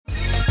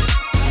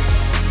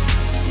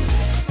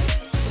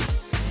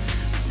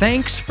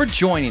Thanks for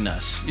joining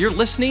us. You're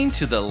listening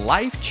to the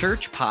Life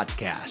Church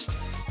Podcast.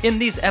 In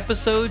these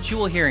episodes, you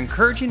will hear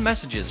encouraging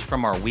messages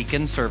from our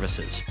weekend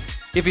services.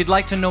 If you'd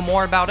like to know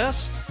more about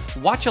us,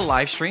 watch a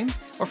live stream,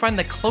 or find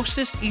the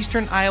closest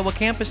Eastern Iowa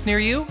campus near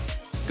you,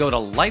 go to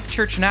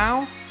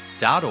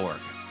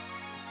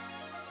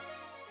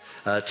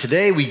lifechurchnow.org.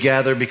 Today we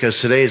gather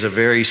because today is a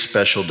very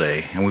special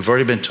day, and we've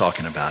already been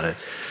talking about it.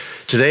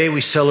 Today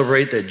we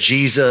celebrate that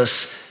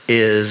Jesus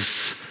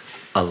is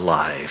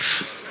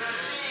alive.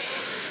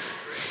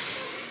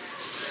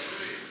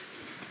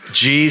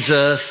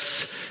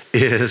 Jesus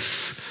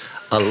is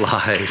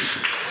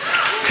alive.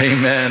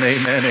 Amen,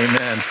 amen,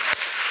 amen.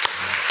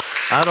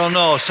 I don't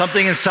know,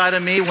 something inside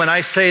of me, when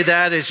I say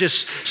that, it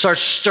just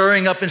starts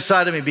stirring up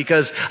inside of me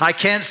because I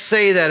can't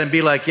say that and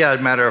be like, yeah,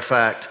 matter of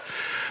fact.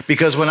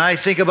 Because when I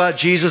think about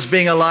Jesus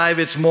being alive,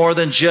 it's more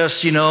than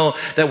just,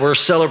 that we're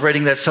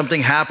celebrating that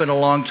something happened a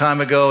long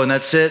time ago and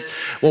that's it.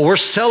 What we're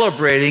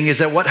celebrating is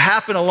that what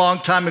happened a long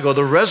time ago,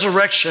 the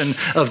resurrection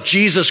of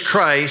Jesus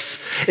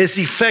Christ, is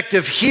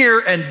effective here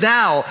and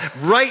now,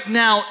 right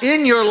now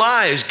in your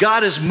lives.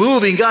 God is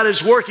moving, God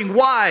is working.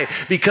 Why?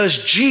 Because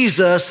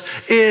Jesus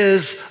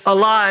is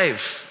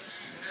alive.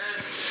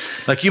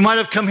 Like you might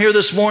have come here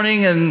this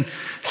morning and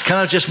it's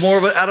kind of just more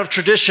of out of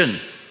tradition.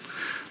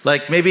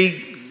 Like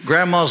maybe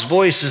Grandma's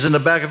voice is in the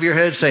back of your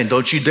head saying,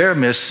 don't you dare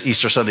miss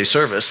Easter Sunday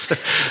service.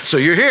 So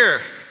you're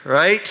here,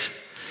 right?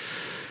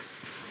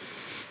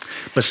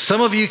 But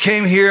some of you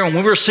came here and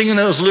we were singing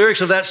those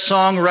lyrics of that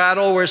song,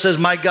 Rattle, where it says,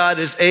 my God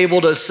is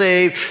able to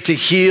save, to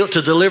heal,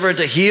 to deliver, and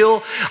to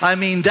heal. I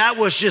mean, that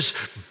was just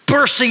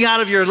bursting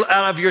out of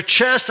your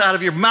chest, out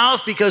of your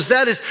mouth, because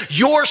that is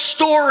your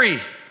story.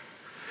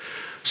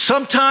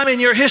 Sometime in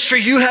your history,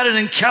 you had an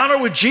encounter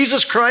with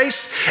Jesus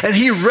Christ and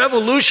he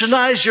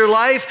revolutionized your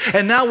life.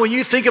 And now when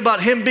you think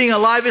about him being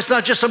alive, it's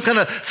not just some kind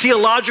of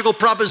theological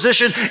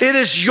proposition. It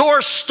is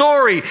your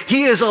story.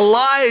 He is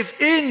alive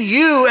in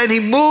you and he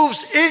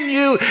moves in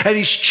you and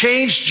he's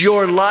changed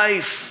your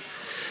life.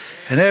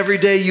 And every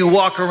day you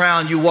walk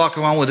around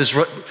with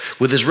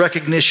this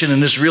recognition and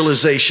this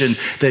realization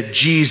that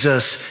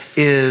Jesus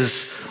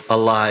is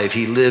alive.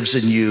 He lives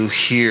in you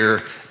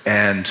here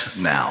and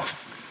now.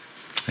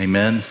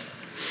 Amen.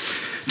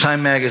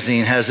 Time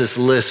magazine has this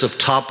list of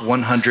top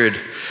 100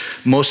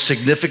 most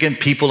significant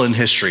people in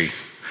history.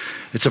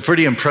 It's a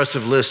pretty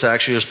impressive list,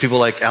 actually. There's people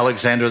like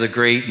Alexander the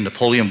Great,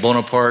 Napoleon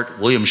Bonaparte,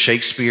 William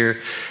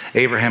Shakespeare,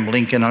 Abraham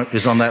Lincoln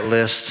is on that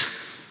list.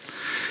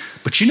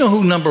 But you know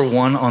who number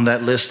one on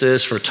that list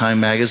is for Time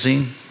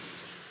magazine?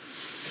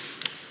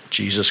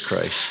 Jesus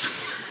Christ.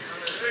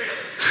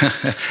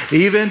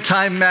 Even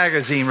Time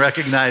magazine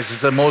recognizes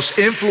the most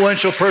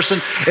influential person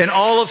in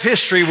all of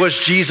history was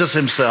Jesus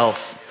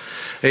himself.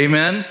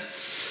 Amen?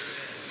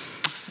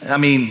 I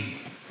mean,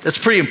 that's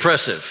pretty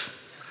impressive.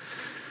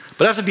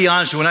 But I have to be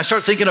honest, when I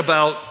start thinking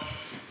about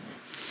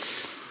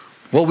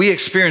what we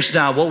experience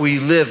now, what we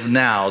live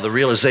now, the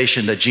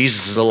realization that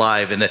Jesus is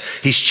alive and that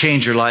he's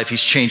changed your life,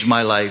 he's changed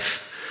my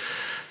life.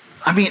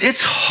 I mean,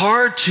 it's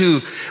hard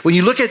when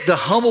you look at the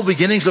humble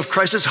beginnings of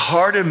Christ, it's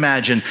hard to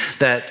imagine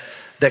that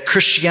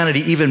Christianity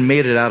even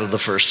made it out of the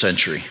first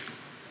century.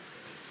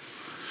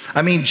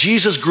 I mean,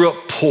 Jesus grew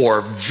up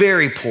poor,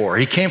 very poor.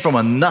 He came from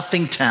a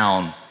nothing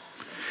town.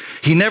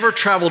 He never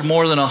traveled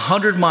more than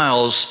 100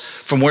 miles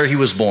from where he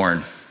was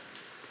born.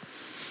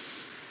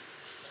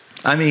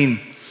 I mean,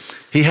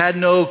 he had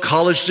no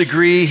college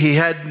degree. He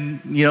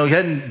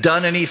hadn't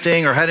done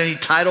anything or had any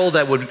title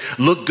that would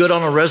look good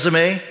on a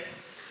resume.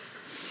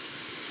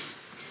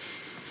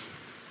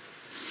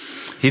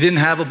 He didn't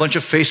have a bunch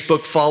of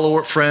Facebook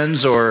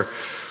friends or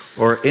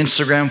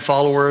Instagram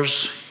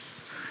followers.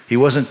 He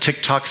wasn't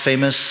TikTok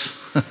famous.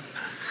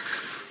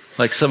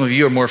 Like some of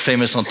you are more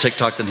famous on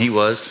TikTok than he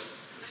was.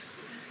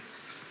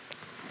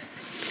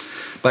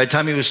 By the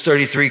time he was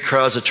 33,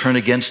 crowds had turned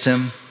against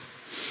him.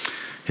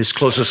 His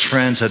closest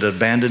friends had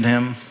abandoned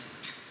him.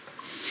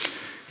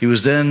 He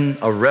was then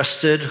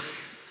arrested,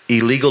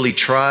 illegally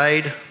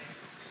tried,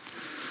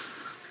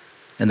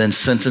 and then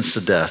sentenced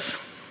to death.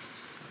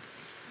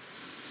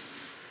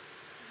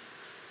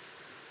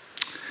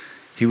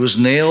 He was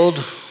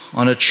nailed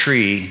on a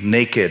tree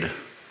naked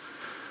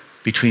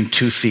between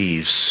two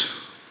thieves,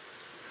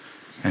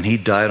 and he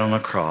died on a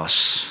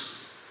cross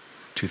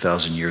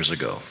 2,000 years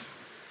ago.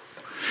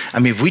 I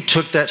mean, if we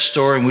took that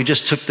story and we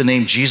just took the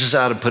name Jesus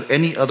out and put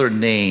any other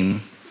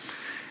name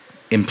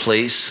in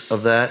place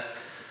of that,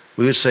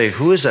 we would say,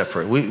 who is that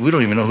person? We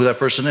don't even know who that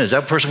person is.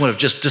 That person would have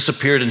just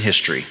disappeared in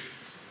history.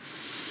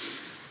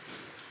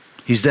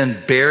 He's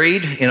then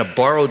buried in a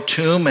borrowed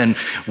tomb, and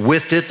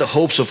with it, the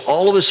hopes of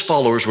all of his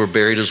followers were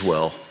buried as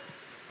well.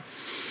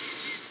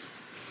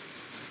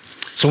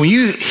 So when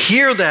you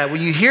hear that,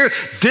 when you hear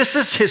this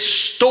is his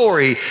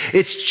story,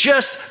 it's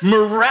just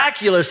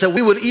miraculous that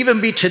we would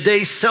even be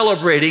today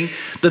celebrating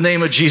the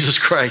name of Jesus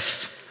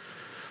Christ.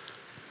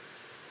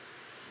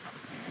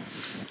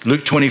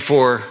 Luke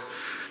 24,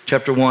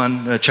 chapter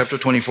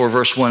 24,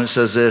 verse 1, it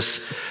says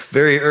this: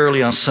 very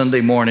early on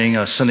Sunday morning,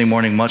 a Sunday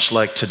morning much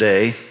like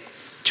today,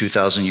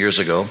 2,000 years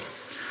ago,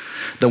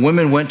 The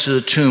women went to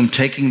the tomb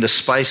taking the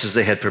spices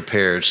they had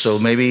prepared. So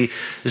maybe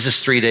this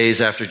is 3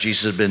 days after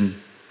Jesus had been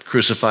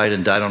crucified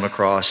and died on a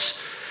cross.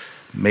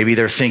 Maybe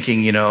they're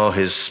thinking,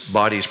 his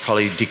body's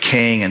probably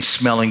decaying and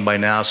smelling by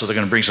now, so they're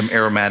going to bring some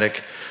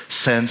aromatic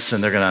scents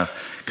and they're going to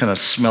kind of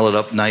smell it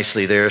up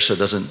nicely there so it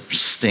doesn't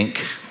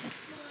stink.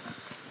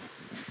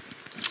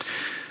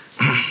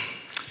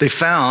 They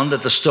found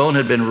that the stone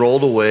had been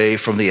rolled away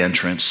from the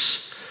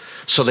entrance.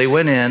 So they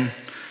went in,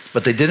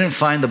 but they didn't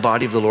find the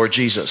body of the Lord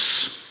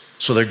Jesus.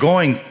 So they're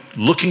going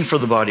looking for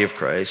the body of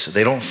Christ.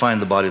 They don't find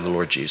the body of the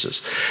Lord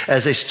Jesus.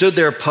 As they stood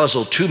there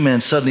puzzled, 2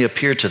 men suddenly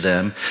appeared to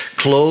them,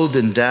 clothed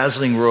in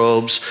dazzling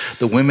robes.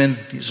 The women,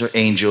 these are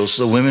angels,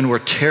 the women were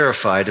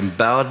terrified and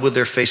bowed with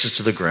their faces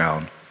to the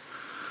ground.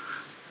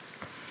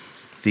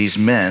 These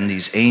men,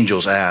 these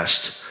angels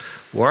asked,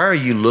 "Why are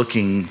you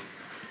looking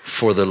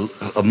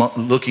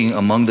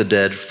among the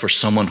dead for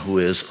someone who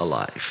is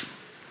alive?"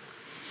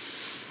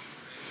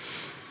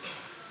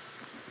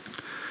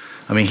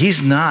 I mean,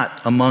 he's not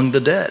among the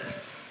dead.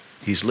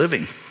 He's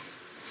living.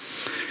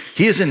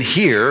 He isn't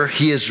here.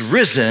 He is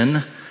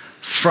risen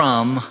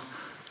from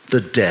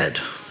the dead.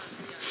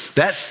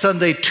 That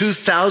Sunday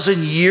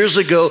 2,000 years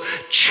ago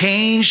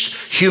changed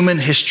human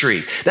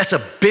history. That's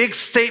a big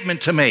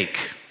statement to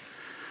make.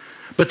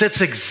 But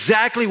that's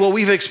exactly what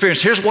we've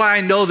experienced. Here's why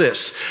I know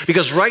this.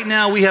 Because right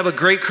now we have a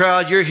great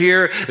crowd. You're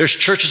here. There's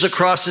churches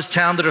across this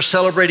town that are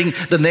celebrating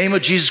the name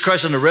of Jesus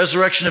Christ and the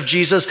resurrection of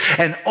Jesus.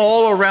 And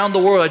all around the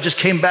world, I just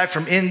came back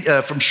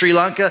from Sri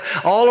Lanka.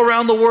 All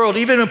around the world,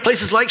 even in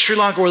places like Sri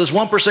Lanka where there's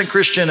 1%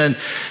 Christian, and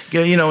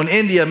in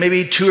India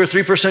maybe 2 or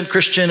 3%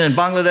 Christian, and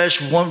Bangladesh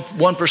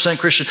 1%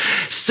 Christian.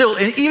 Still,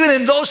 even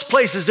in those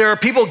places, there are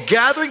people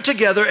gathering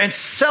together and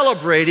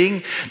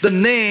celebrating the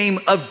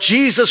name of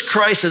Jesus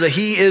Christ and that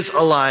He is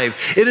alive.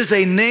 It is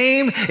a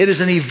name, it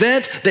is an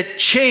event that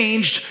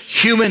changed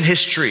human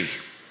history.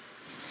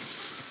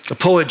 The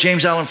poet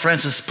James Allen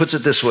Francis puts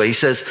it this way. He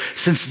says,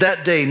 "Since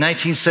that day,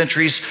 19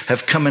 centuries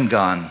have come and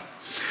gone,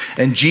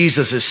 and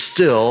Jesus is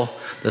still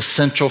the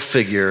central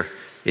figure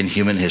in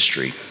human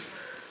history.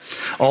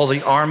 All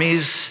the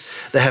armies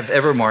that have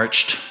ever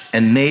marched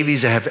and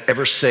navies that have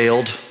ever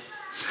sailed,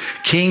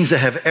 kings that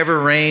have ever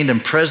reigned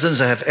and presidents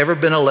that have ever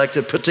been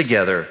elected put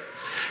together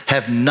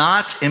have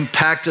not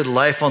impacted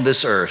life on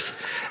this earth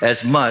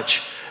as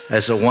much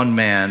as the one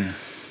man,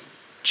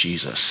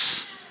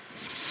 Jesus."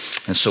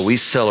 And so we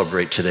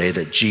celebrate today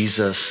that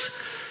Jesus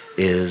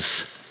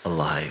is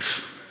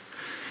alive.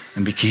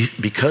 And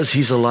because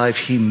He's alive,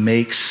 He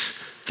makes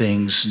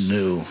things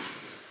new.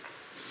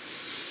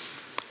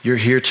 You're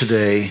here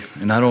today,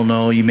 and I don't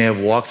know, you may have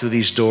walked through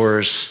these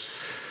doors,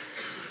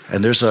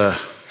 and there's the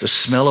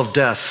smell of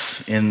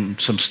death in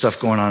some stuff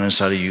going on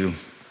inside of you.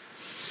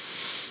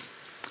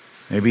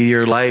 Maybe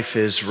your life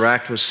is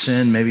racked with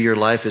sin. Maybe your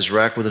life is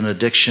racked with an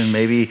addiction.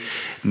 Maybe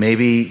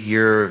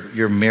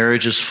your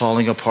marriage is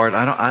falling apart.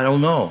 I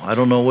don't know. I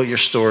don't know what your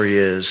story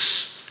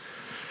is.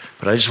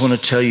 But I just want to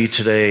tell you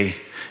today,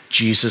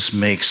 Jesus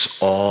makes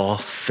all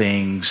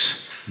things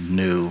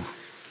new.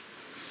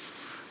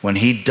 When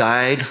He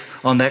died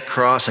on that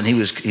cross and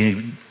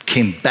he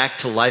came back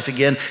to life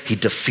again, He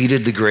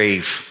defeated the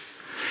grave.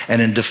 And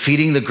in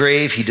defeating the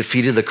grave, He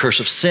defeated the curse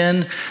of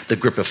sin, the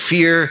grip of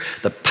fear,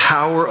 the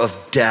power of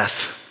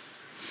death.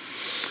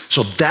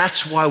 So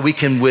that's why we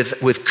can,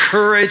 with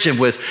courage and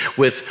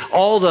with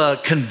all the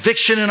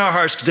conviction in our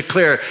hearts,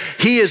 declare,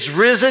 He is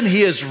risen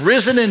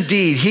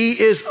indeed. He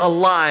is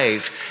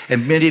alive.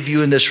 And many of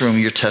you in this room,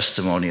 your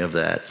testimony of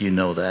that, you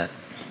know that.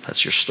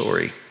 That's your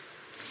story.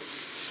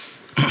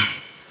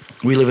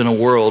 We live in a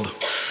world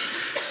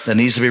that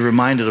needs to be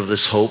reminded of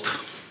this hope.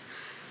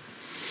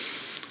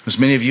 As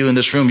many of you in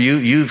this room,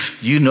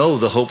 you know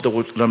the hope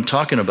that I'm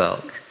talking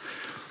about.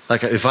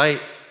 Like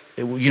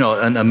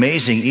an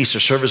amazing Easter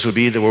service would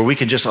be that where we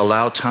can just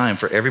allow time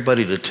for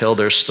everybody to tell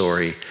their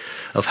story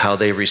of how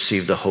they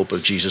received the hope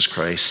of Jesus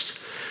Christ.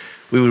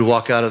 We would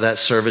walk out of that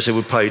service, it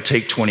would probably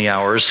take 20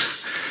 hours,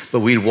 but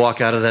we'd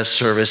walk out of that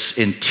service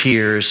in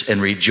tears and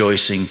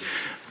rejoicing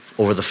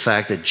over the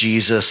fact that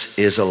Jesus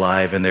is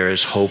alive and there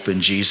is hope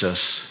in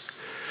Jesus.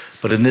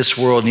 But in this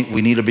world,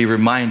 we need to be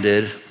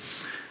reminded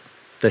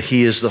that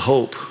He is the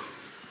hope.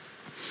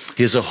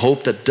 He is a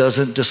hope that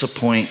doesn't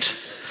disappoint.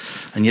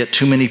 And yet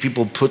too many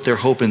people put their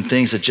hope in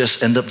things that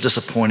just end up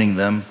disappointing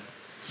them.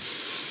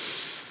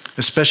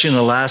 Especially in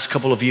the last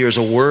couple of years,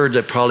 a word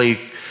that probably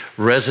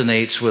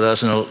resonates with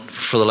us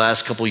for the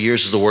last couple of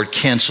years is the word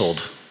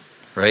canceled,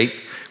 right?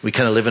 We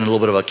kind of live in a little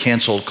bit of a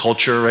canceled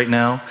culture right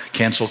now,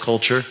 cancel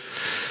culture.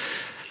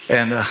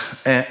 And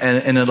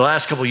in the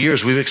last couple of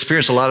years, we've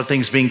experienced a lot of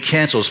things being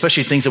canceled,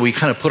 especially things that we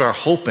kind of put our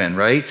hope in,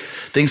 right?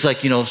 Things like,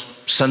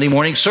 Sunday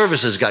morning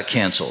services got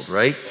canceled,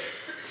 right?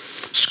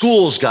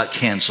 Schools got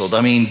canceled.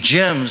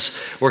 Gyms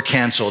were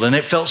canceled, and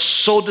it felt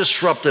so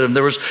disruptive. And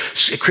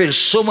it created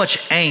so much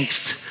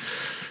angst.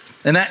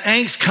 And that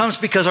angst comes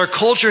because our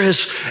culture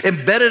has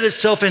embedded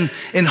itself in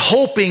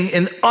hoping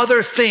in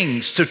other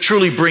things to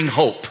truly bring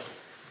hope.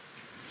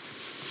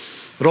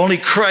 But only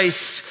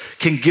Christ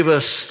can give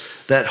us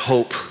that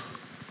hope.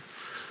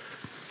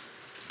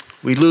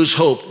 We lose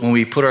hope when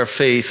we put our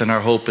faith and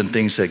our hope in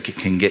things that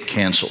can get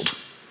canceled.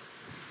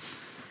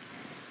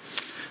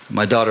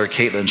 My daughter,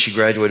 Caitlin, she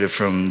graduated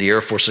from the Air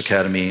Force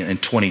Academy in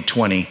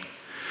 2020.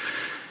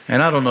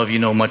 And I don't know if you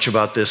know much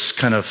about this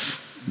kind of,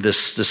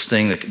 this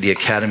thing, the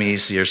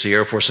academies. There's the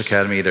Air Force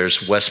Academy,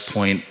 there's West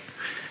Point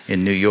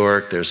in New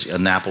York, there's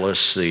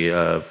Annapolis,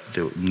 the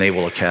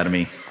Naval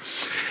Academy.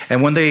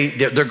 And when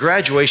their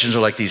graduations are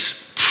like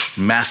these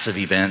massive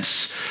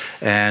events,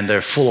 and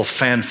they're full of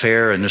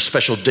fanfare, and there's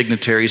special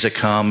dignitaries that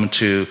come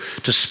to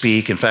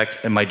speak. In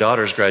fact, in my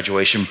daughter's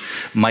graduation,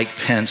 Mike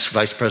Pence,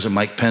 Vice President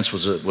Mike Pence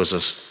was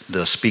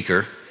the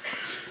speaker.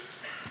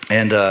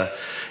 And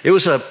it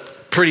was a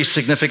pretty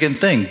significant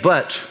thing,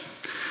 but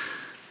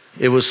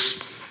it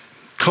was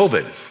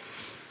COVID.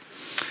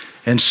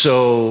 And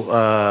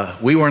so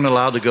we weren't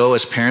allowed to go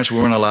as parents. We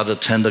weren't allowed to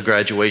attend the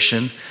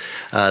graduation.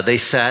 They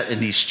sat in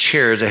these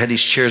chairs. They had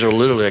these chairs that were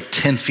literally like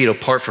 10 feet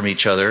apart from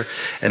each other,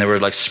 and they were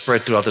like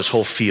spread throughout this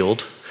whole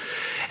field.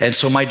 And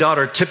so my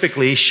daughter,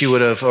 typically, she would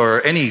have,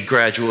 or any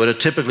graduate would have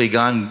typically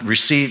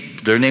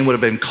their name would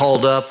have been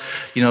called up,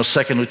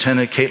 Second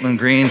Lieutenant Caitlin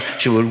Green.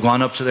 She would have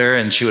gone up to there,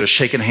 and she would have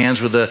shaken hands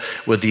with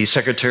the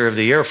Secretary of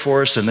the Air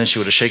Force, and then she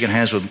would have shaken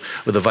hands with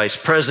the Vice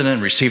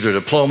President, received her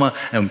diploma,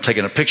 and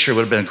taken a picture. It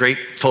would have been a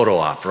great photo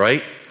op,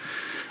 right?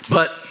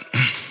 But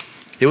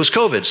it was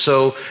COVID,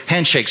 so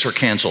handshakes were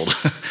canceled.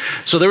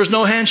 So there was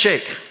no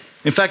handshake.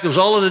 In fact, it was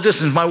all at a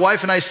distance. My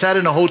wife and I sat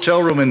in a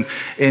hotel room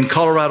in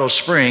Colorado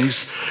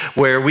Springs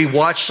where we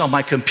watched on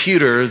my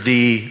computer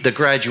the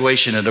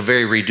graduation in a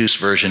very reduced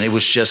version. It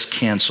was just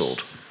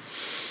canceled.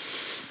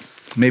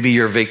 Maybe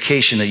your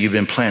vacation that you've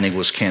been planning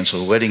was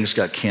canceled. Weddings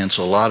got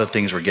canceled. A lot of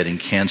things were getting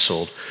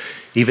canceled.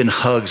 Even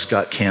hugs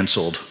got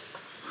canceled.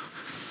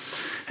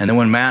 And then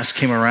when masks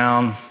came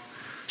around,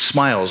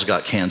 smiles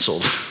got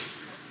canceled.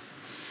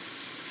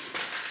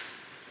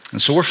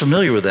 And so we're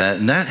familiar with that,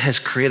 and that has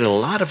created a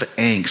lot of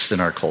angst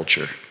in our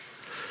culture.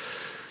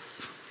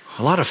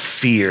 A lot of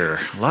fear,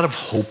 a lot of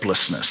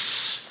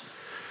hopelessness.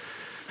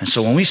 And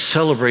so when we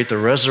celebrate the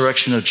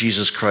resurrection of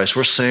Jesus Christ,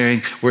 we're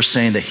saying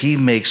that he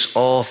makes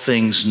all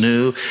things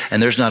new,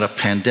 and there's not a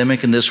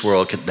pandemic in this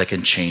world that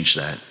can change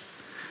that.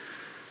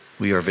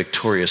 We are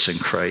victorious in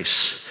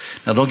Christ.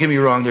 Now, don't get me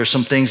wrong, there's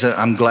some things that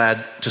I'm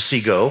glad to see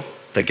go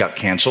that got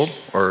canceled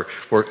or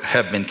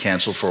have been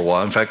canceled for a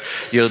while. In fact,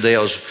 the other day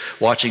I was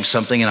watching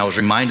something and I was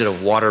reminded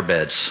of water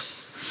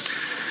beds.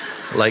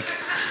 Like,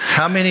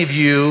 how many of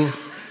you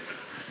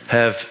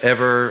have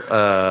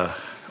ever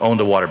owned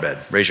a water bed?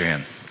 Raise your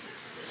hand.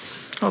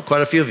 Oh,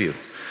 quite a few of you.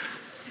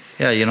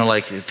 Yeah,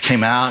 like it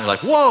came out and you're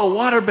like, whoa,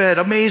 water bed,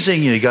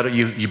 amazing.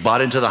 You bought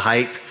into the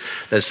hype.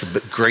 That's the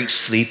great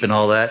sleep and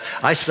all that.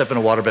 I slept in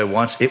a water bed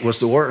once. It was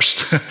the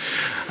worst.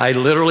 I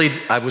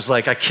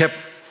kept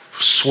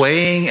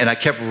swaying and I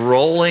kept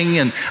rolling,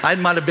 and I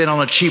might have been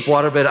on a cheap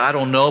waterbed, I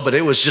don't know, but it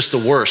was just the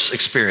worst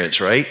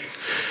experience, right?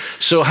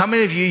 So how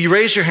many of you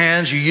raised your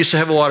hands, you used to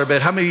have a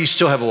waterbed. How many of you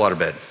still have a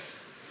waterbed?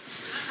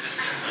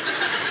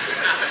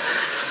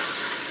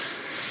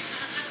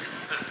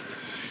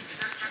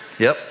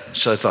 Yep,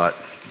 so I thought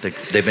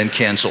they've been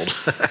canceled.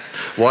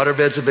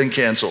 Waterbeds have been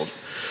canceled.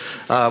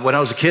 When I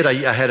was a kid,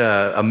 I had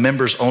a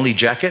members only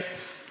jacket.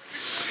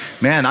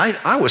 Man,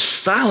 I was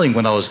styling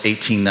when I was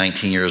 18,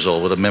 19 years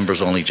old with a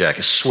members only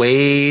jacket.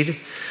 Suede,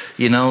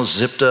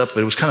 zipped up.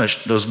 It was kind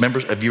of, those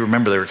members, if you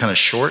remember, they were kind of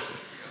short,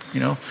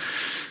 and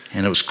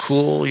it was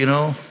cool,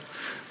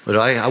 But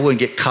I wouldn't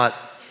get caught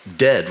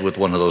dead with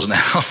one of those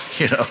now,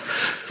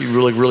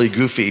 Really, really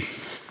goofy.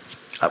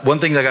 One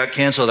thing that got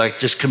canceled I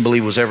just couldn't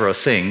believe was ever a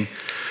thing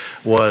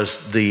was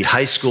the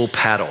high school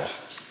paddle.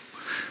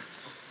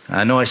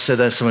 I know I said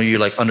that, some of you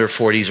like under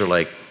 40s are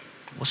like,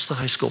 what's the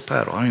high school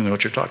paddle? I don't even know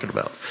what you're talking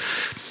about.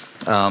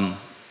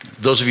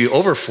 Those of you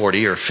over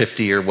 40 or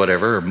 50 or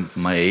whatever, or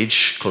my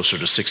age, closer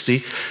to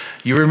 60,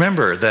 you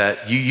remember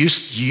that you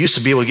used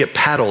to be able to get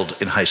paddled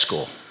in high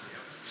school.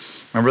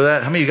 Remember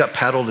that? How many of you got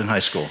paddled in high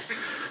school?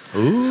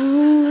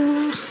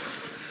 Ooh.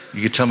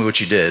 You can tell me what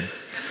you did.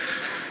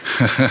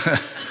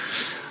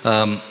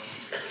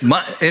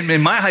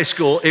 In my high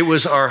school, it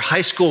was our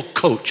high school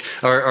coach,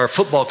 our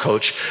football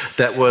coach,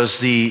 that was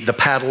the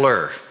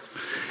paddler.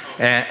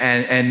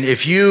 And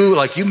if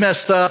you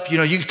messed up,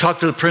 you could talk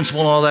to the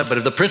principal and all that, but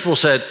if the principal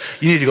said,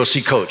 you need to go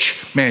see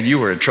coach, man, you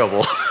were in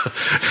trouble.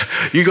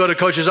 You go to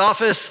coach's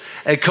office,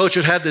 and coach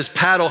would have this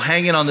paddle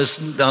hanging on this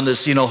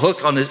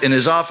hook in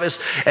his office,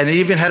 and it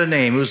even had a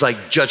name. It was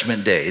like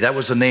Judgment Day. That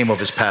was the name of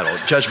his paddle,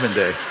 Judgment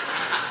Day.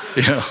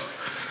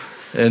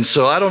 And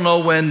so I don't know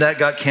when that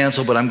got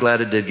canceled, but I'm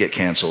glad it did get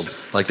canceled.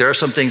 Like, there are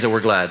some things that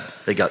we're glad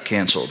they got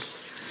canceled.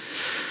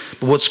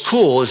 But what's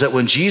cool is that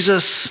when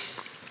Jesus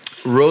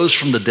rose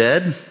from the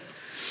dead,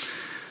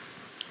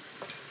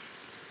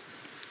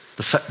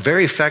 the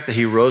very fact that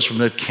he rose from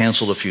the dead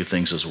canceled a few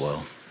things as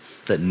well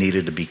that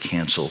needed to be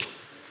canceled,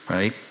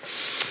 right?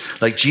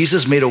 Like,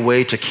 Jesus made a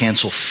way to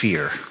cancel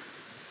fear.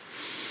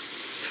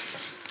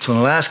 So in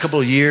the last couple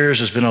of years,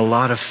 there's been a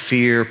lot of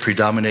fear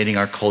predominating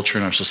our culture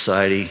and our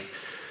society.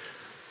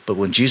 But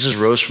when Jesus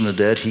rose from the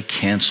dead, he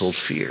canceled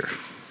fear.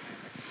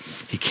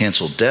 He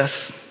canceled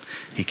death.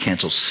 He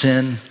canceled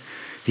sin.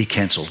 He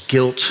canceled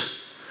guilt.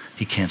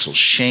 He canceled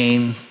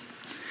shame.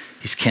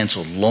 He's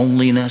canceled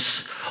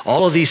loneliness.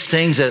 All of these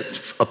things that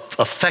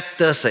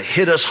affect us, that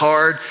hit us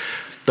hard,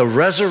 the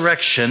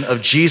resurrection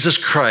of Jesus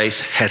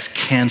Christ has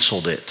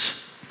canceled it.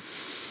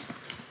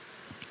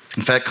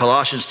 In fact,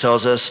 Colossians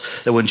tells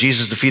us that when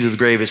Jesus defeated the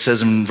grave, it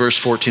says in verse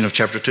 14 of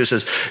chapter 2, it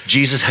says,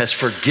 Jesus has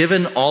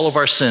forgiven all of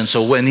our sins.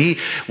 So when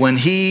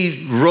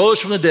he rose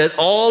from the dead,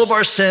 all of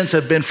our sins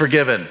have been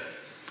forgiven.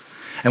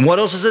 And what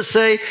else does it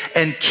say?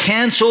 And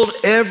canceled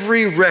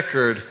every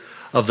record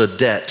of the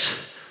debt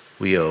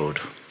we owed.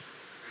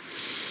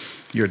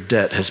 Your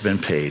debt has been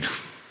paid.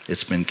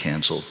 It's been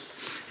canceled.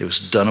 It was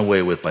done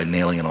away with by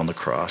nailing it on the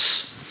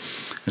cross.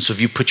 And so if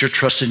you put your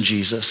trust in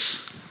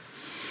Jesus,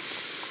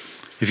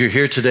 if you're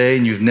here today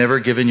and you've never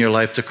given your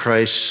life to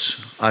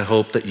Christ, I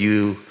hope that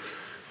you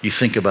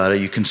think about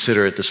it, you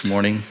consider it this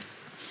morning.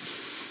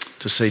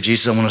 To say,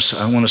 Jesus,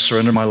 I want to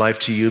surrender my life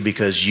to you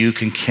because you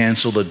can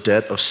cancel the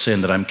debt of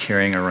sin that I'm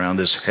carrying around,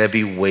 this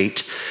heavy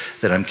weight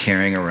that I'm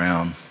carrying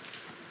around.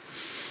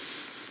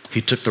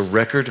 He took the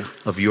record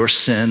of your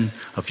sin,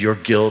 of your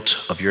guilt,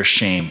 of your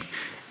shame,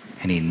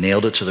 and he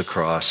nailed it to the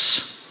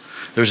cross.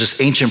 There's this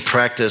ancient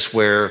practice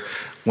where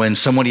when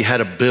somebody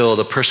had a bill,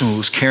 the person who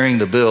was carrying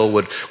the bill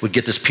would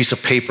get this piece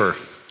of paper.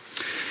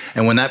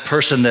 And when that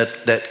person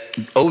that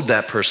owed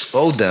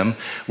them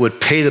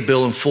would pay the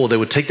bill in full, they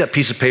would take that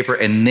piece of paper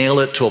and nail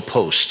it to a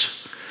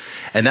post.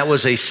 And that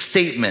was a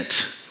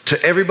statement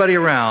to everybody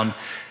around,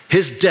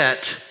 his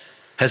debt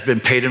has been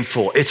paid in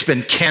full. It's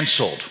been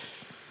canceled.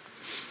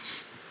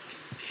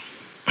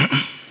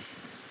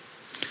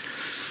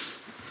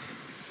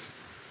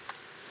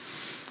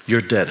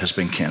 Your debt has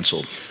been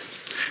canceled.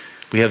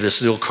 We have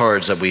these little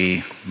cards that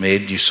we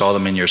made. You saw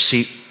them in your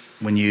seat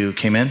when you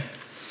came in,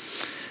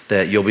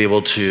 that you'll be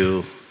able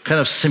to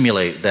kind of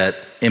simulate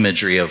that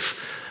imagery of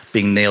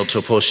being nailed to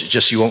a post.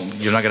 You're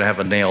not going to have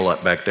a nail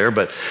up back there,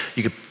 but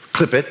you could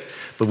clip it.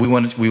 But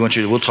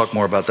we'll talk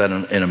more about that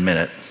in a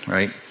minute,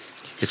 right?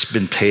 It's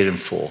been paid in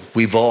full.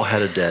 We've all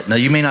had a debt. Now,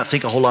 you may not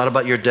think a whole lot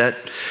about your debt.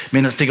 You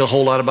may not think a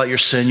whole lot about your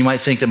sin. You might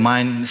think that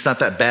mine, it's not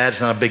that bad.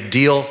 It's not a big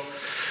deal.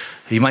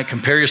 You might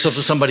compare yourself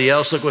to somebody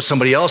else. Look what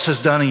somebody else has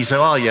done. And you say,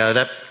 oh,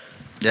 yeah,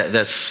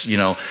 that's,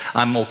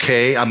 I'm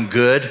okay. I'm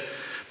good.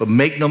 But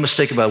make no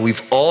mistake about it.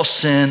 We've all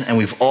sinned and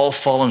we've all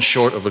fallen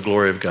short of the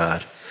glory of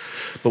God.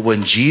 But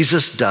when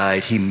Jesus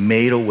died, he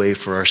made a way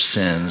for our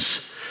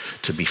sins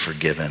to be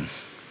forgiven.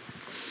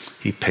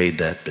 He paid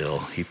that bill.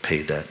 He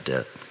paid that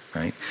debt,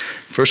 right?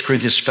 1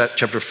 Corinthians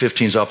chapter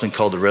 15 is often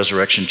called the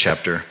resurrection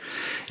chapter.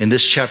 In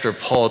this chapter,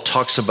 Paul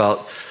talks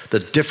about the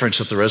difference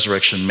that the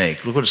resurrection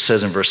makes. Look what it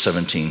says in verse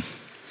 17.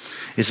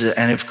 It says,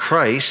 and if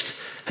Christ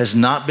has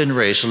not been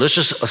raised, so let's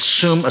just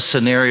assume a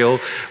scenario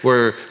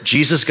where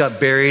Jesus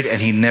got buried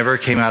and he never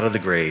came out of the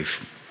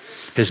grave.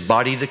 His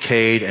body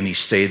decayed and he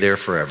stayed there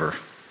forever.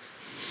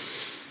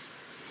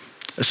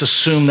 Let's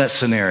assume that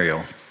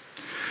scenario.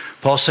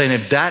 Paul's saying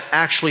if that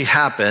actually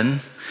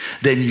happened,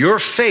 then your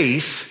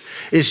faith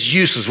is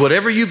useless.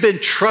 Whatever you've been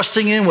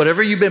trusting in,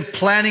 whatever you've been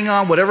planning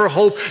on, whatever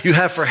hope you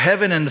have for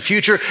heaven and the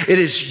future, it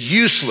is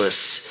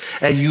useless.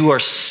 And you are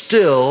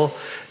still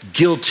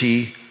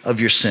guilty of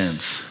your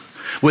sins.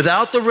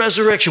 Without the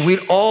resurrection,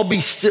 we'd all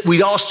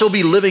still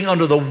be living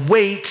under the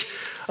weight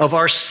of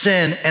our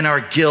sin and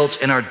our guilt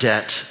and our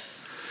debt.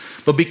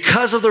 But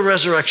because of the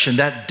resurrection,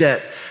 that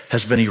debt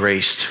has been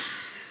erased.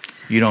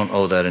 You don't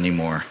owe that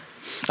anymore.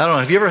 I don't know,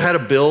 have you ever had a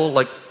bill,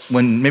 like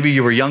when maybe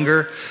you were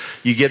younger,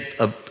 you get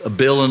a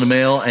bill in the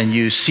mail and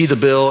you see the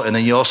bill and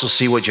then you also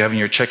see what you have in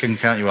your checking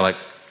account. You were like,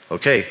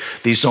 okay,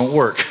 these don't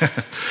work.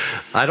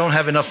 I don't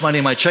have enough money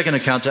in my checking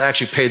account to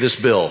actually pay this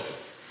bill.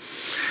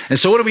 And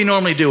so what do we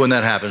normally do when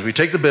that happens? We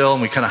take the bill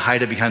and we kind of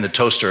hide it behind the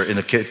toaster in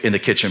the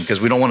kitchen because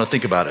we don't want to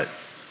think about it.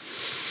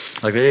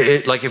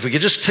 Like if we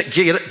could just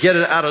get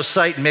it out of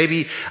sight,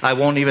 maybe I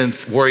won't even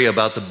worry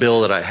about the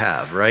bill that I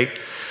have, right?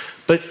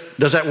 But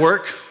does that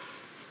work?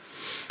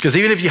 Because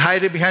even if you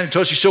hide it behind the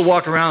toaster, you still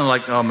walk around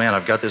like, oh man,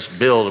 I've got this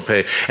bill to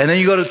pay. And then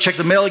you go to check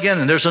the mail again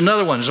and there's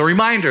another one. There's a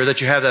reminder that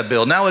you have that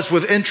bill. Now it's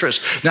with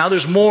interest. Now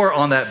there's more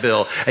on that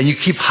bill and you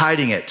keep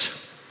hiding it.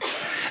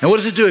 And what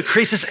does it do? It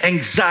creates this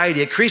anxiety.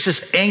 It creates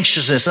this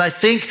anxiousness. And I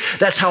think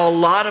that's how a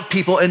lot of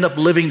people end up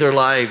living their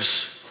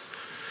lives.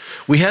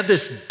 We have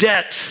this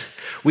debt.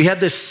 We have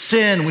this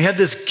sin. We have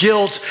this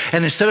guilt.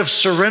 And instead of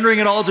surrendering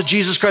it all to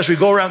Jesus Christ, we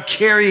go around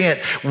carrying it,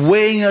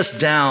 weighing us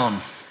down.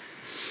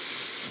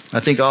 I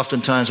think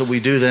oftentimes what we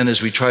do then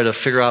is we try to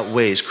figure out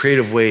ways,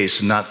 creative ways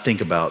to not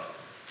think about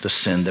the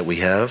sin that we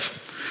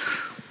have.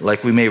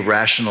 Like we may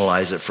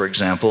rationalize it, for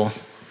example.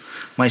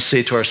 We might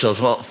say to ourselves,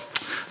 well,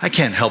 I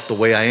can't help the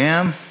way I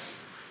am.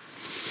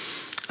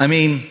 I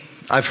mean,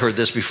 I've heard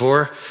this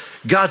before.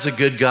 God's a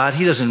good God.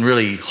 He doesn't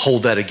really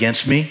hold that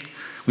against me.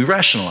 We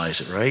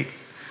rationalize it, right?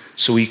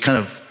 So we kind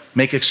of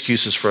make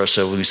excuses for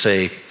ourselves when we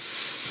say,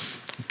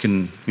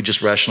 we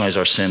just rationalize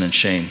our sin and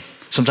shame.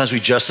 Sometimes we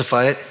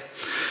justify it.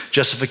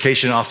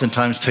 Justification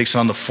oftentimes takes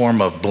on the form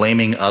of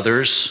blaming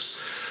others.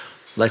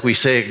 Like we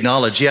say,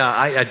 acknowledge, yeah,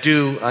 I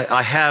do.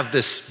 I have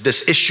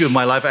this issue in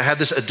my life. I have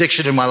this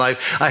addiction in my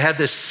life. I have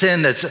this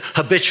sin that's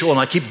habitual and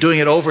I keep doing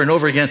it over and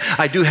over again.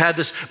 I do have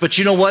this, but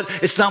you know what?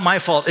 It's not my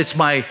fault. It's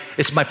my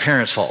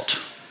parents' fault.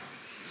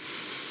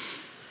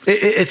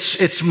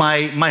 It's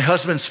my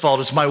husband's fault.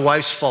 It's my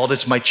wife's fault.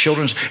 It's my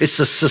children's. It's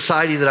the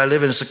society that I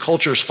live in. It's the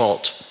culture's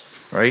fault,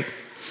 right?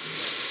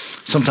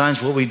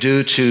 Sometimes what we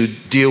do to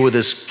deal with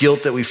this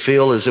guilt that we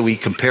feel is that we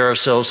compare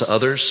ourselves to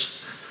others.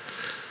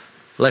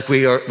 Like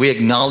we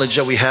acknowledge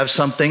that we have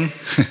something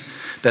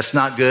that's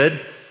not good.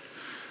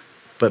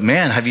 But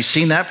man, have you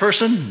seen that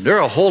person? They're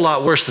a whole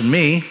lot worse than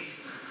me.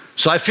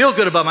 So I feel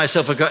good about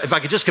myself if I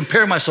could just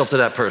compare myself to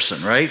that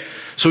person, right?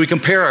 So we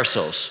compare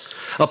ourselves.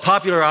 A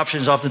popular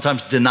option is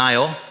oftentimes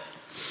denial.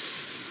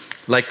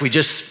 Like we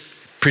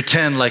just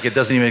pretend like it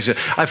doesn't even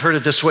exist. I've heard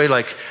it this way,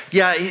 like,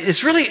 yeah,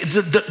 it's really,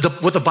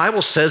 what the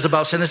Bible says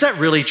about sin, is that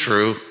really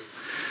true?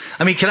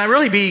 I mean, can I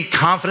really be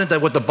confident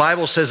that what the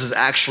Bible says is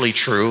actually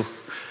true?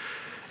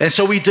 And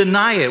so we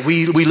deny it.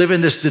 We live in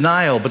this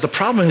denial. But the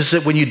problem is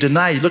that when you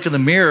deny, you look in the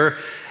mirror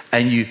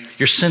and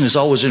your sin is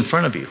always in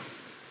front of you,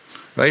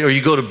 right? Or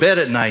you go to bed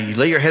at night, you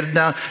lay your head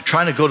down,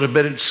 trying to go to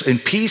bed in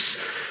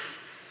peace,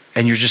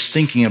 and you're just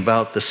thinking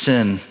about the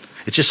sin.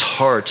 It's just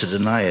hard to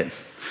deny it.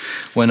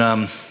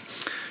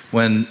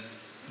 When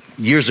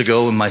years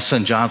ago, when my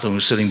son Jonathan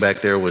was sitting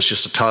back there, was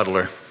just a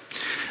toddler,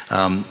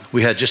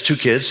 we had just two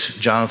kids,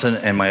 Jonathan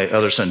and my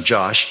other son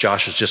Josh.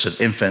 Josh was just an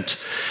infant.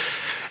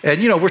 And,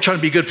 we're trying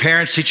to be good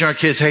parents, teaching our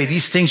kids, hey,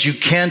 these things you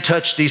can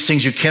touch, these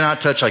things you cannot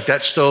touch, like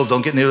that stove,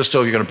 don't get near the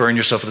stove, you're going to burn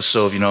yourself with the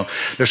stove,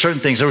 There's certain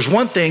things. There was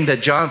one thing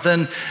that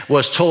Jonathan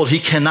was told he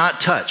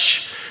cannot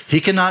touch. He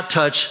cannot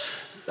touch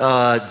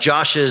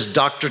Josh's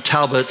Dr.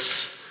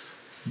 Talbot's,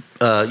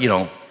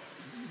 diaper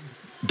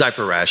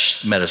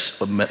rash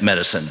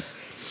medicine.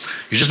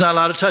 You're just not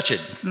allowed to touch it.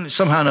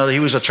 Somehow or another,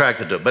 he was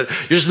attracted to it, but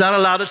you're just not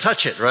allowed to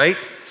touch it, right?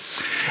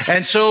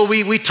 And so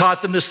we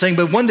taught them this thing,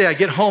 but one day I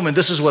get home and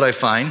this is what I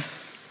find.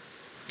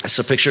 That's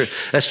a picture.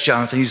 That's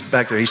Jonathan. He's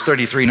back there. He's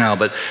 33 now,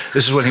 but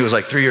this is when he was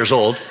like 3 years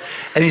old.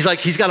 And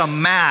he's got a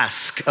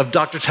mask of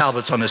Dr.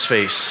 Talbot's on his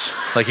face.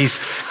 Like he's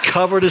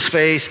covered his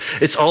face.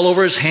 It's all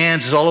over his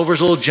hands. It's all over his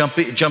little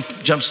jumpy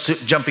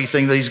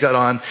thing that he's got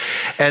on.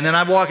 And then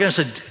I walk in and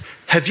said,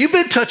 have you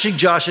been touching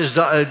Josh's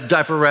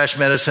diaper rash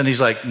medicine?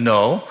 He's like,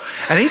 no.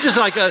 And he's just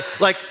like,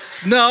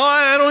 no,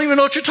 I don't even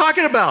know what you're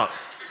talking about.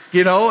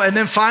 And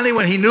then finally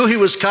when he knew he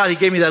was caught, he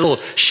gave me that little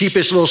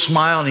sheepish little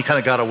smile and he kind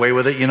of got away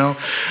with it,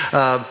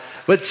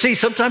 But see,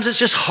 sometimes it's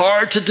just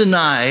hard to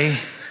deny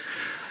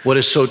what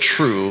is so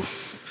true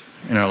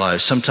in our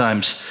lives.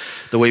 Sometimes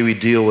the way we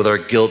deal with our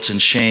guilt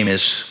and shame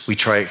is we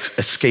try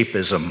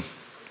escapism.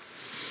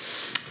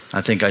 I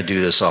think I do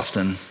this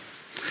often,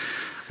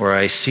 where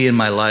I see in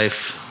my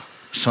life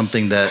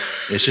something that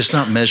is just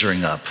not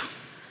measuring up.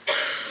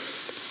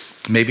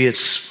 Maybe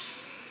it's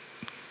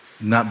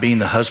not being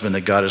the husband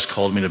that God has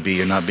called me to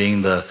be, or not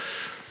being the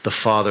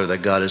father that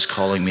God is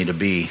calling me to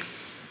be.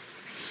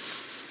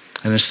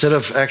 And instead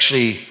of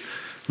actually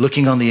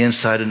looking on the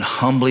inside and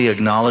humbly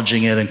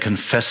acknowledging it and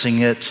confessing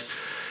it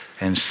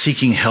and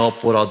seeking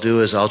help, what I'll do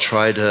is I'll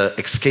try to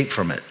escape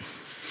from it.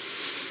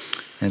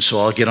 And so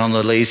I'll get on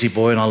the lazy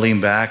boy and I'll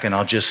lean back and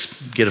I'll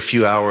just get a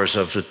few hours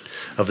of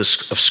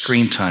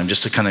screen time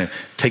just to kind of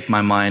take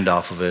my mind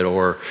off of it,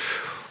 or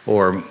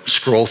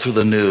scroll through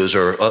the news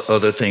or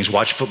other things,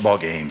 watch football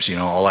games,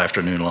 all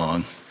afternoon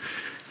long.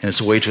 And it's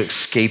a way to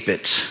escape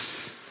it.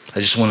 I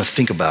just want to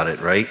think about it,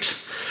 right?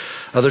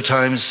 Other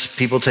times,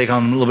 people take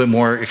on a little bit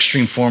more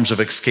extreme forms of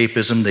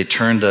escapism. They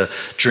turn to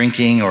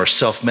drinking or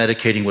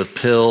self-medicating with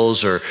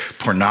pills or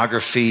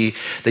pornography.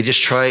 They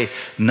just try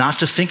not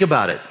to think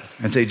about it,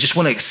 and they just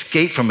want to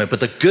escape from it. But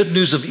the good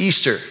news of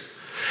Easter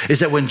is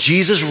that when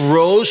Jesus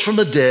rose from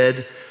the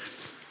dead,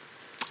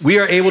 we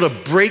are able to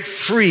break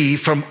free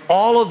from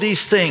all of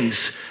these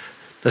things,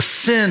 the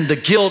sin, the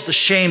guilt, the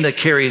shame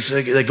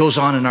that goes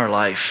on in our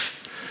life.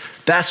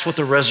 That's what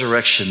the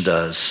resurrection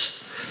does.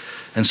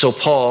 And so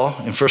Paul,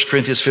 in 1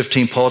 Corinthians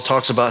 15, Paul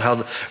talks about how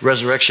the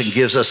resurrection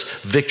gives us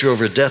victory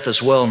over death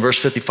as well. In verse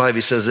 55,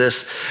 he says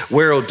this,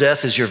 where, O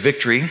death, is your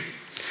victory?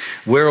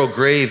 Where, O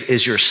grave,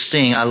 is your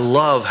sting? I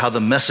love how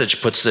the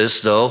Message puts this,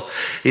 though.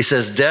 He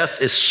says,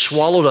 death is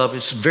swallowed up.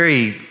 It's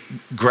very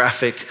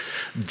graphic.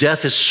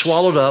 Death is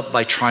swallowed up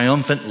by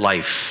triumphant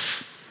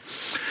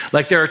life.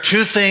 Like there are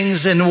two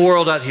things in the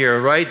world out here,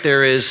 right?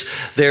 There is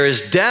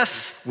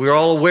death, we're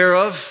all aware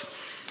of.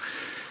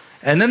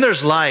 And then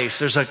there's life.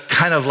 There's a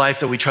kind of life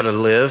that we try to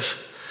live.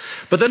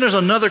 But then there's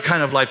another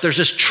kind of life. There's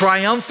this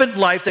triumphant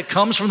life that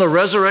comes from the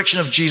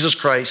resurrection of Jesus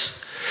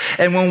Christ.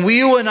 And when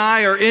you and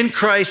I are in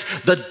Christ,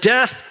 the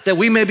death that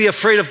we may be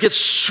afraid of gets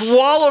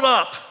swallowed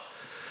up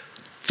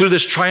through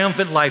this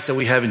triumphant life that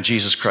we have in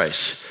Jesus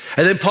Christ.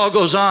 And then Paul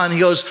goes on, he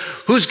goes,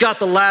 who's got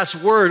the last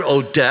word,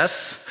 O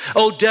death?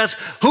 O death,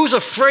 who's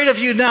afraid of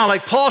you now?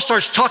 Like Paul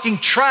starts talking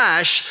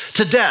trash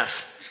to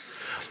death.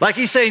 Like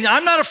he's saying,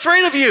 I'm not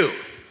afraid of you.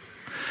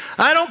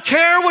 I don't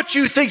care what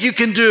you think you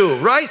can do,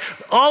 right?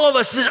 All of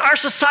us, our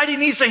society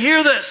needs to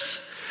hear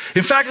this.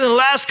 In fact, in the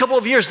last couple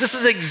of years, this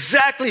is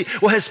exactly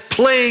what has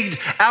plagued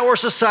our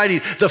society,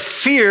 the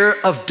fear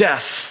of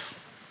death.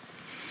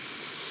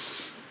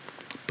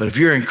 But if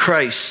you're in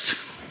Christ,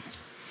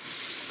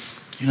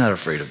 you're not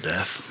afraid of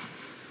death.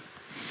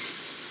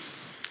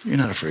 You're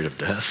not afraid of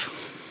death.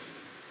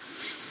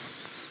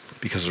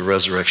 Because the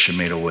resurrection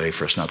made a way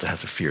for us not to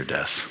have to fear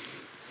death.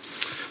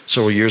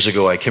 Several years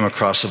ago, I came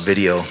across a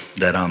video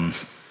that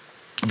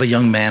of a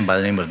young man by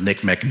the name of Nick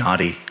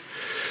McNaughty.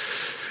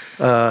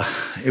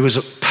 It was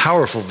a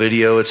powerful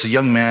video. It's a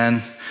young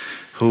man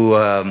who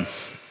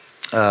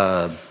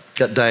got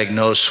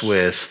diagnosed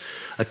with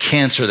a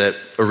cancer that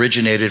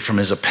originated from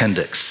his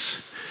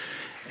appendix.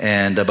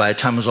 And by the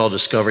time it was all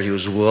discovered, he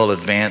was well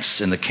advanced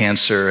in the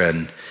cancer.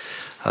 And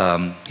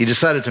he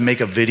decided to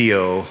make a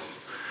video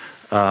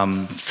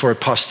for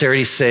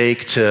posterity's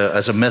sake,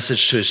 as a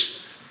message to his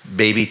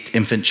baby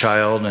infant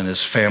child and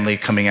his family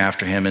coming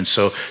after him. And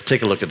so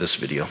take a look at this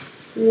video.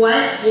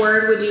 What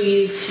word would you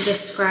use to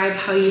describe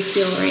how you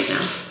feel right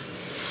now?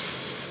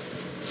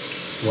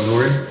 One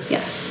word?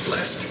 Yeah.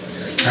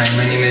 Blessed. Hi,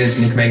 my name is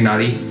Nick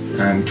McNaughty.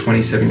 I'm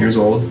 27 years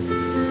old.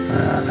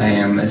 I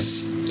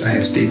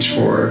have stage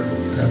 4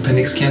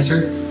 appendix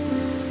cancer.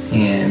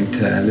 And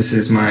this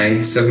is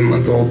my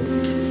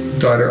 7-month-old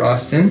daughter,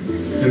 Austin.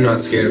 I'm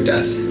not scared of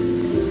death.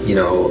 You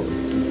know,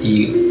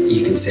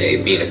 you can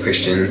say, being a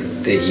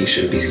Christian, that you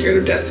shouldn't be scared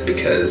of death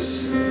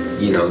because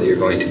you know that you're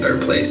going to a better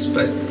place,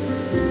 but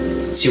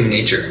it's human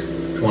nature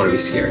to want to be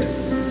scared.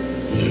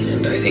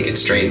 And I think it's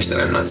strange that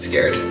I'm not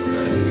scared.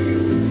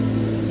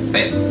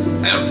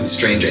 I don't think it's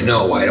strange. I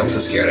know why I don't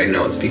feel scared. I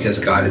know it's because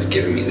God has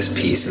given me this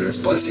peace and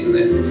this blessing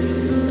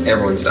that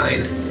everyone's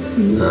dying.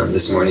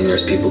 This morning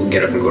there's people who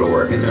get up and go to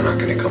work and they're not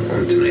going to come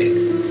home tonight.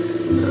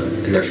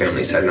 And their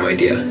families had no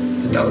idea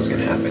that was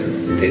going to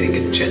happen. They didn't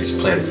get a chance to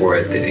plan for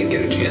it. They didn't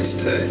get a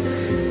chance to,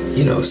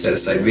 you know, set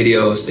aside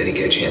videos. They didn't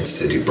get a chance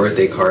to do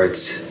birthday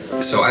cards.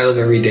 So I live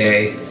every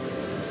day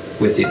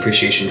with the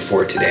appreciation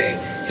for today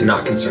and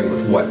not concerned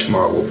with what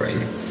tomorrow will bring.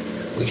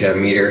 We could have a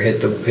meteor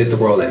hit the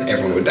world and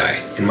everyone would die,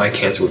 and my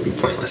cancer would be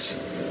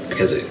pointless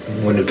because it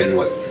wouldn't have been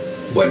what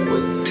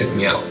took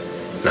me out.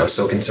 And I was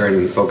so concerned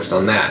and focused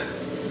on that,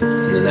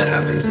 and then that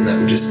happens, and that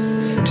would just,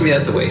 to me,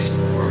 that's a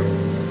waste.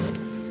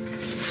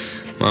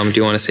 Mom, do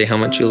you want to say how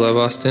much you love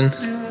Austin?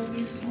 I love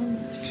you so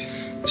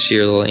much. Is she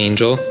your little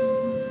angel?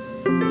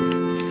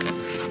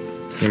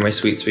 You're my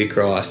sweet, sweet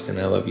girl, Austin.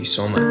 I love you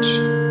so much.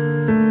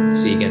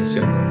 See you again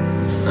soon.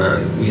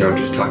 You know,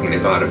 just talking to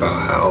God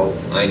about how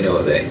I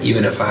know that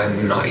even if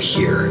I'm not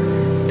here,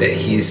 that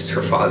He's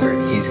her father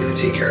and He's going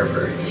to take care of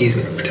her. He's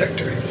going to protect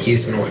her. And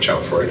He's going to watch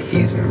out for her. And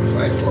He's going to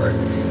provide for her.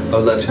 I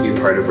would love to be a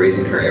part of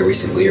raising her every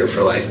single year of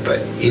her life, but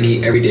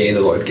every day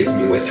the Lord gives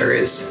me with her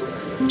is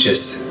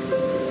just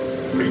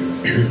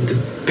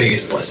the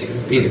biggest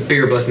blessing, being a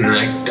bigger blessing than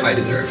I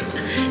deserve.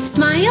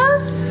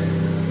 Smiles?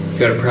 You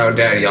got a proud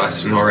daddy,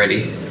 Austin,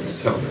 already,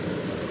 so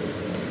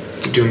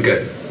you're doing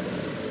good.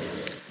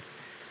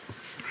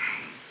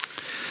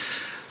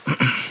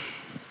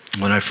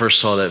 When I first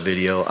saw that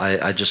video,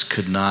 I just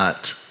could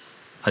not,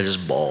 I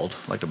just bawled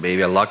like a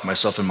baby. I locked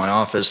myself in my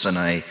office and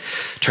I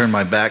turned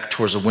my back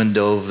towards the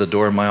window of the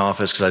door in my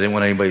office because I didn't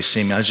want anybody to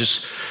see me.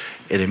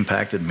 It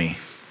impacted me.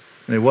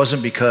 And it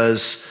wasn't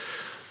because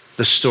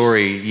the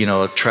story, you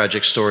know, a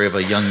tragic story of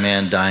a young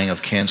man dying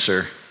of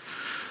cancer,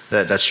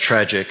 that's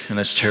tragic and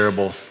that's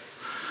terrible.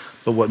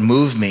 But what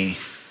moved me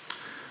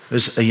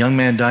is a young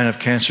man dying of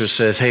cancer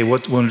says, hey,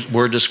 what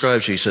word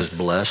describes you? He says,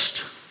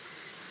 blessed.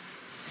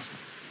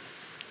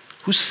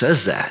 Who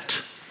says that?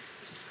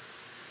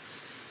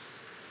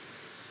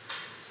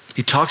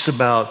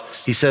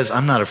 He says,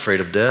 I'm not afraid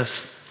of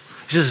death.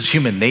 He says it's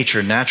human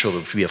nature, natural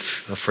to be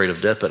afraid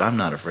of death, but I'm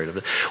not afraid of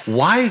it.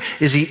 Why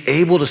is he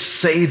able to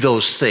say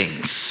those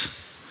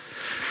things?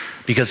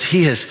 Because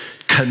he has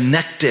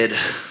connected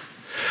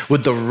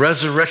with the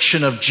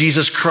resurrection of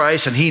Jesus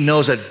Christ, and he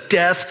knows that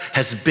death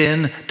has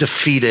been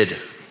defeated.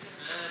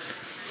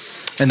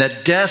 And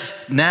that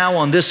death now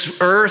on this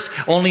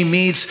earth only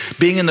means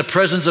being in the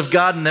presence of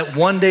God, and that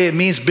one day it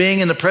means being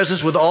in the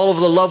presence with all of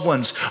the loved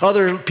ones,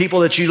 other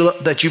people that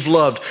you've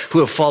loved who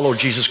have followed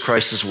Jesus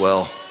Christ as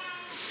well.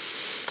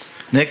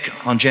 Nick,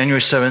 on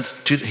January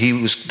 7th, he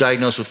was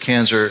diagnosed with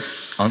cancer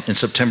in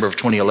September of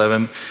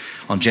 2011.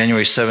 On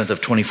January 7th of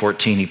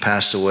 2014, he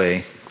passed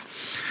away.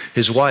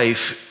 His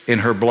wife, in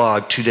her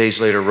blog 2 days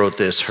later, wrote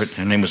this. Her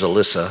name was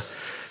Alyssa.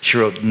 She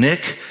wrote,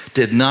 Nick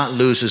did not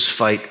lose his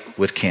fight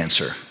with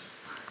cancer.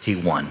 He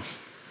won.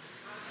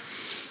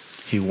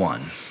 He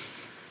won.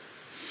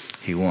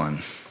 He won.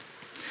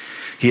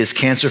 He is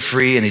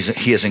cancer-free, and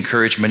he has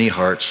encouraged many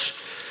hearts.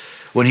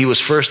 When he was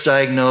first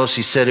diagnosed,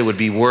 he said it would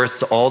be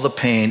worth all the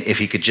pain if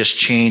he could just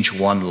change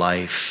one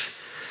life.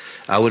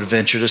 I would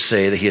venture to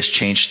say that he has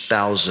changed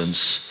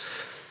thousands,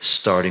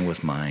 starting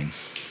with mine.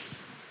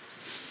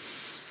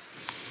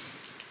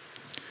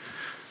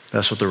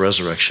 That's what the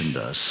resurrection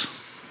does.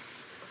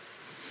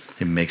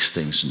 It makes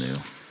things new.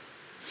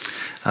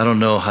 I don't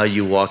know how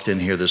you walked in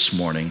here this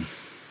morning.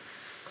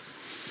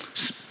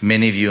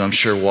 Many of you, I'm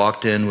sure,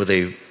 walked in with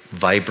a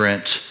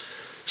vibrant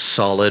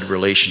solid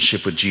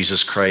relationship with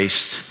Jesus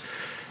Christ,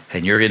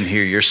 and you're in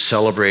here, you're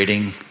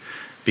celebrating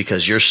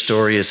because your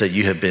story is that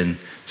you have been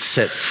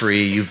set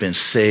free, you've been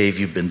saved,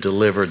 you've been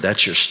delivered.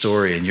 That's your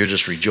story, and you're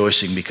just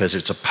rejoicing because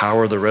it's a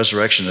power of the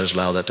resurrection that has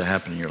allowed that to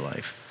happen in your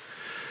life.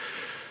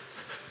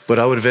 But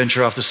I would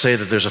venture off to say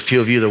that there's a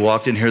few of you that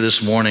walked in here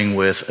this morning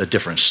with a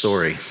different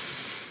story.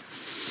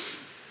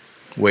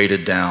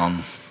 Weighted down,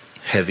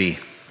 heavy.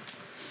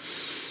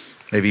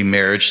 Maybe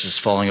marriage is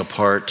falling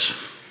apart.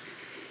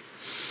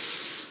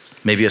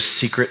 Maybe a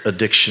secret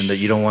addiction that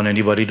you don't want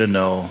anybody to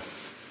know.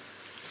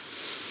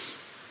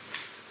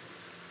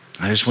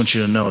 I just want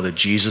you to know that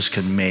Jesus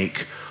can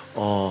make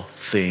all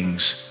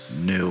things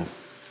new.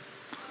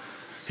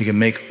 He can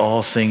make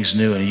all things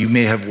new. And you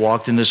may have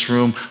walked in this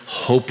room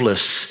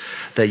hopeless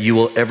that you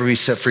will ever be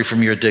set free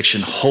from your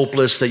addiction,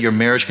 hopeless that your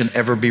marriage can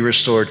ever be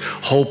restored,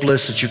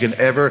 hopeless that you can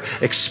ever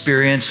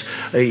experience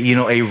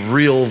a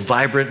real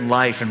vibrant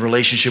life and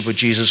relationship with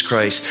Jesus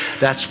Christ.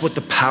 That's what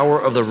the power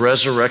of the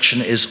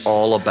resurrection is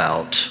all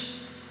about.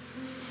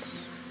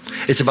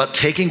 It's about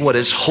taking what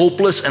is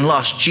hopeless and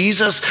lost.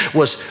 Jesus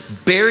was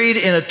buried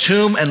in a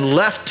tomb and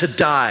left to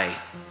die.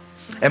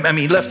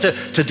 Left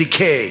to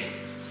decay.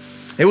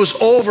 It was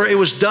over, it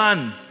was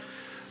done.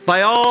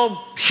 By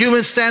all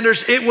human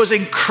standards, it was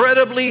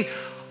incredibly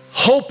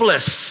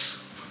hopeless.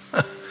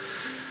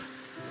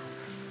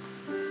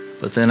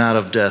 But then out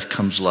of death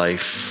comes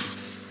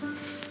life.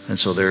 And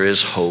so there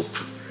is hope.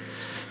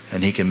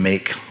 And he can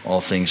make all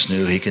things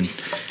new. He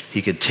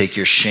could take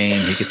your shame.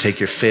 He could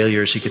take your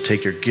failures. He could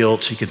take your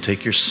guilt. He could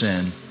take your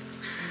sin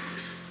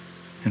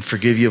and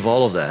forgive you of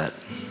all of that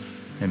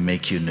and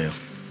make you new.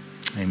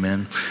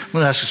 Amen. I'm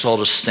going to ask us all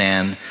to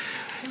stand.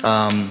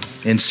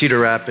 In Cedar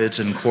Rapids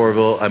and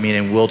Coralville,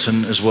 in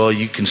Wilton as well,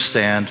 you can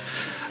stand.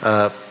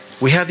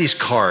 We have these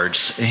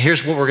cards, and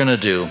here's what we're going to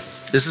do.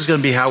 This is going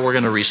to be how we're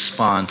going to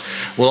respond.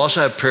 We'll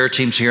also have prayer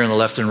teams here on the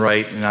left and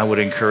right, and I would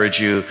encourage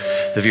you,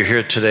 if you're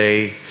here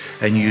today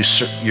and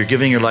you're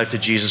giving your life to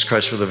Jesus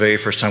Christ for the very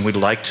first time, we'd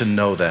like to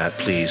know that,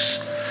 please.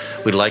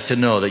 We'd like to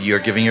know that you're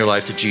giving your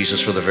life to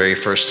Jesus for the very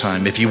first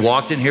time. If you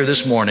walked in here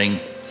this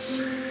morning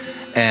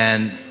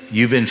and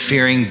you've been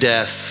fearing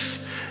death,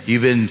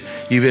 you've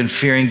been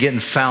fearing getting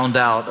found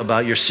out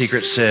about your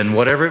secret sin,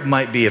 whatever it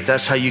might be, if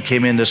that's how you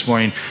came in this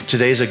morning,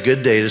 today's a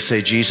good day to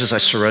say, Jesus, I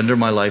surrender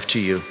my life to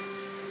you.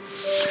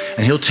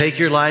 And he'll take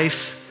your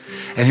life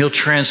and he'll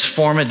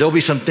transform it. There'll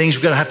be some things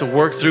we're going to have to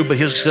work through, but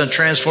he's going to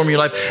transform your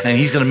life and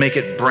he's going to make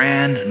it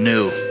brand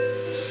new.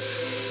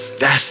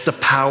 That's the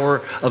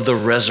power of the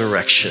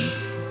resurrection.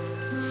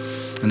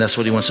 And that's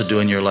what he wants to do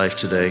in your life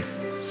today.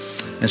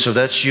 And so if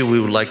that's you, we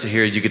would like to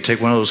hear you. You could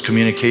take one of those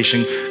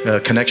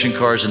connection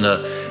cards in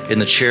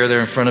the chair there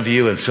in front of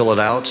you and fill it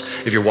out.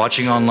 If you're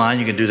watching online,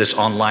 you can do this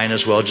online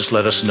as well. Just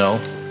let us know.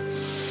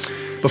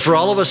 But for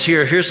all of us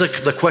here, here's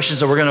the questions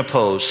that we're going to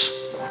pose.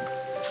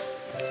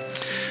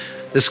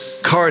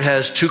 This card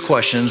has two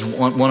questions,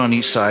 one on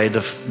each side.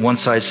 One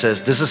side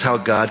says, this is how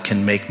God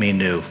can make me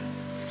new.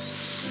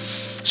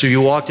 So you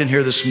walked in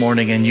here this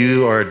morning and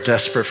you are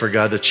desperate for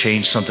God to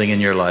change something in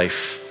your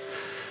life.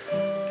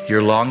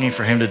 You're longing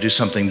for him to do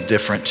something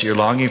different. You're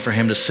longing for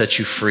him to set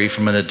you free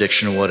from an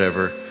addiction or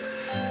whatever.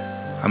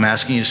 I'm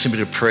asking you simply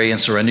to pray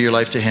and surrender your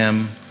life to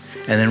him.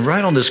 And then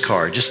write on this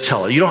card, just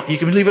tell it. You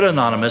can leave it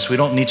anonymous. We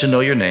don't need to know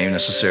your name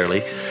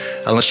necessarily.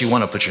 Unless you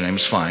want to put your name,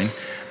 it's fine.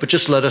 But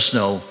just let us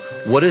know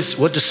what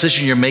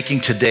decision you're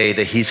making today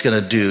that he's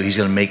going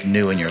to make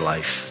new in your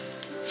life.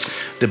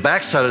 The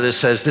backside of this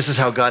says, this is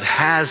how God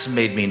has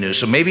made me new.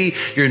 So maybe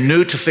you're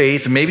new to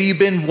faith. Maybe you've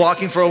been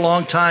walking for a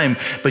long time,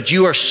 but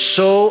you are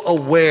so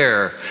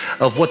aware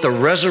of what the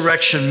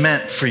resurrection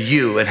meant for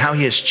you and how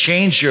he has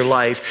changed your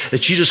life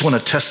that you just want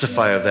to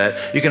testify of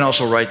that. You can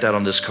also write that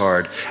on this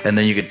card. And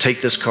then you can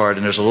take this card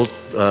and there's a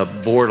little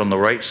board on the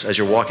right, as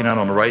you're walking out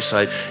on the right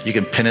side, you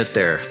can pin it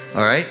there.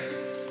 All right?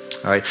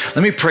 All right.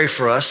 Let me pray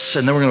for us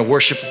and then we're going to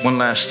worship one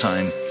last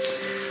time.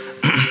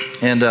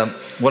 And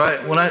what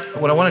I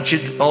want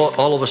you,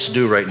 all of us to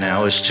do right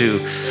now is to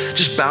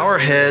just bow our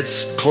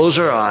heads, close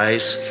our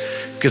eyes,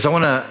 because I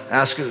want to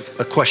ask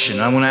a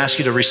question. I want to ask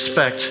you to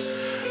respect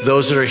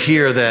those that are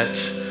here that,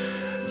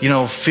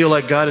 feel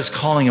like God is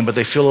calling them, but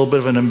they feel a little bit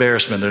of an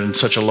embarrassment. They're in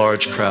such a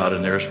large crowd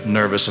and they're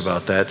nervous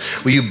about that.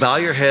 Will you bow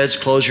your heads,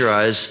 close your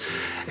eyes,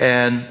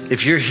 and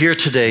if you're here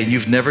today and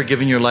you've never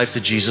given your life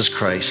to Jesus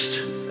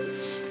Christ,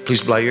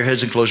 please bow your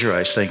heads and close your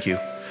eyes. Thank you.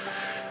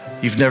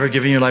 You've never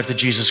given your life to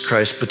Jesus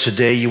Christ, but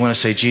today you want to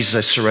say, Jesus,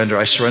 I surrender.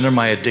 I surrender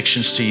my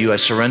addictions to you. I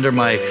surrender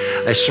my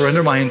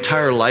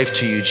entire life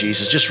to you,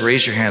 Jesus. Just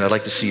raise your hand. I'd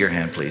like to see your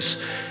hand,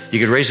 please. You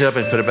could raise it up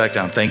and put it back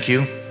down. Thank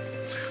you.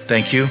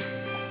 Thank you.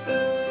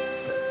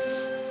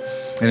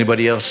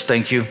 Anybody else?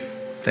 Thank you.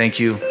 Thank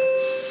you.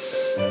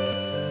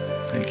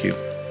 Thank you.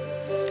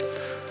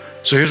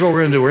 So here's what we're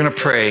going to do. We're going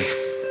to pray.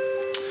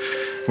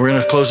 We're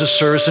going to close this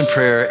service in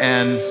prayer,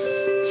 and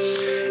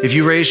if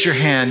you raised your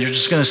hand, you're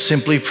just going to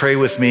simply pray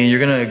with me and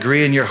you're going to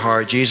agree in your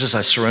heart, Jesus,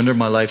 I surrender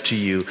my life to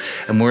you.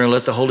 And we're going to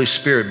let the Holy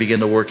Spirit begin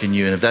to work in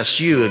you. And if that's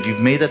you, if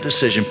you've made that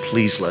decision,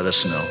 please let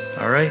us know.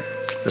 All right?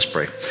 Let's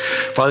pray.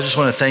 Father, I just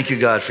want to thank you,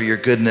 God, for your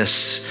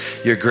goodness,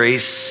 your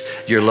grace,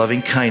 your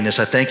loving kindness.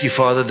 I thank you,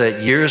 Father,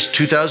 that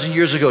 2,000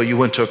 years ago, you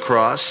went to a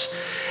cross,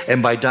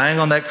 and by dying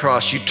on that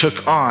cross, you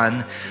took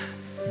on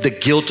the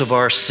guilt of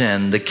our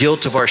sin, the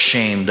guilt of our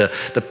shame,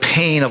 the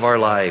pain of our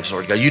lives,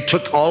 Lord God. You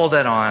took all of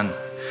that on.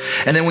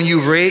 And then when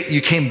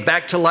you came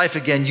back to life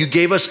again, you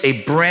gave us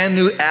a brand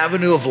new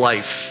avenue of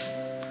life.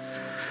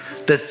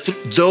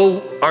 That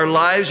though our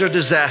lives are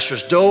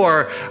disastrous, though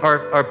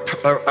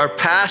our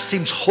past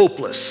seems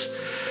hopeless,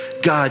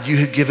 God, you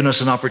have given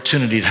us an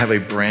opportunity to have a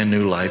brand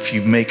new life.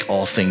 You make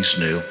all things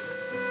new.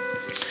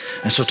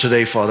 And so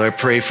today, Father, I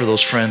pray for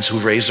those friends who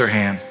raise their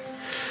hand.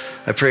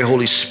 I pray,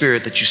 Holy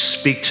Spirit, that you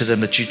speak to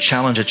them, that you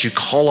challenge, that you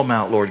call them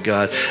out, Lord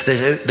God.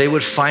 That they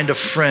would find a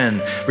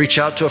friend, reach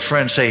out to a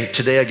friend, say,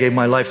 today I gave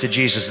my life to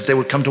Jesus. That they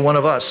would come to one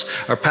of us,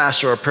 our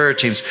pastor, our prayer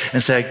teams,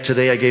 and say,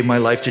 today I gave my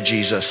life to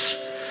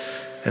Jesus.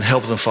 And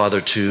help them,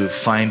 Father, to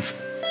find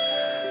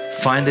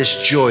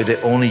this joy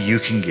that only you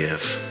can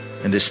give,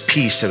 and this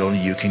peace that only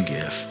you can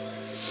give.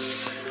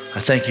 I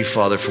thank you,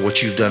 Father, for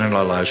what you've done in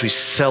our lives. We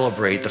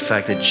celebrate the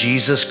fact that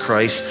Jesus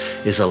Christ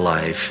is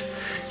alive.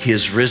 He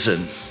is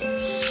risen.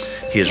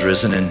 He is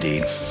risen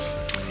indeed.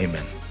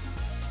 Amen.